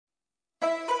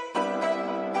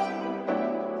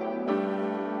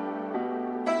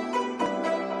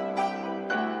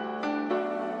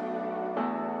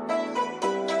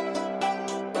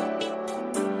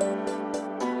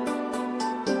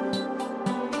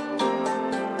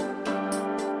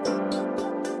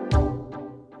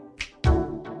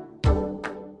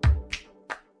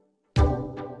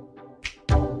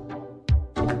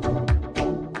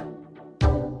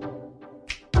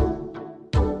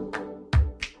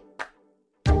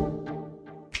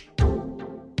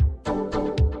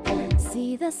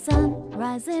See the sun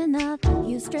rising up,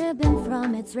 you stripping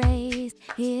from its rays,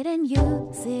 hitting you,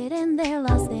 sitting there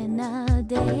lost in a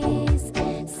daze.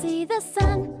 See the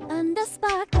sun and the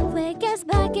spark flickers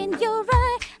back in your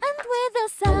eye, and with a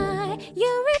sigh,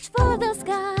 you reach for the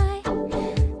sky.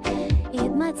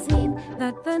 It might seem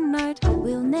that the night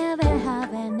will never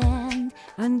have an end,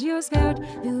 and you're scared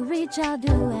to reach out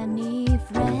to any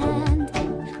friend.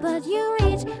 But you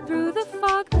reach through the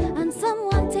fog, and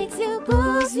someone takes you,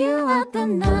 pulls you out the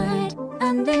night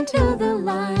and into the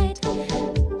light.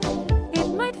 It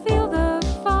might feel the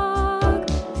fog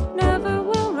never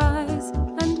will rise,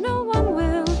 and no one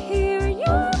will hear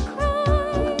your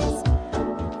cries.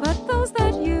 But those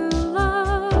that you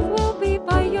love will be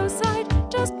by your side.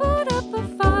 Just put up a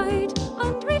fight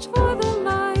and reach for the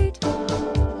light.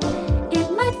 It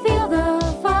might feel the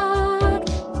fog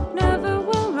never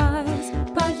will rise,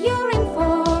 but you're in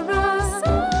for a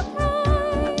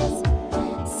surprise.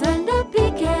 Send a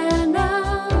beacon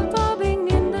out, bobbing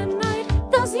in the night.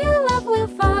 Those you love will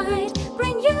fight,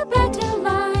 bring you back to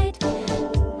light.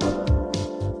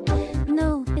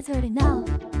 No, it's hurting now.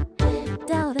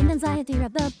 Doubt and anxiety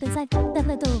wrapped up inside that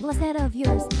little lost head of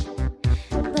yours.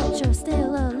 But you're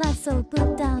still alive, so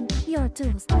put down your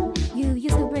tools. You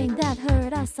used to bring that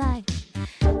hurt outside.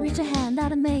 Reach a hand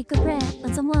out and make a prayer,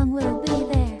 and someone will be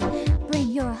there. Bring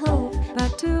your hope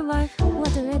back to life.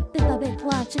 Water it bit by bit,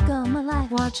 watch it come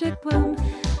alive. Watch it bloom,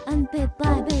 and bit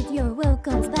by bit your will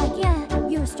comes back. Yeah,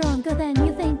 you're stronger than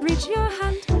you think. Reach your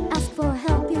hand, ask for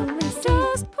help, you receive.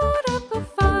 Just put up a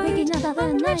fight, breaking out of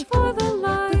the night. Reach for the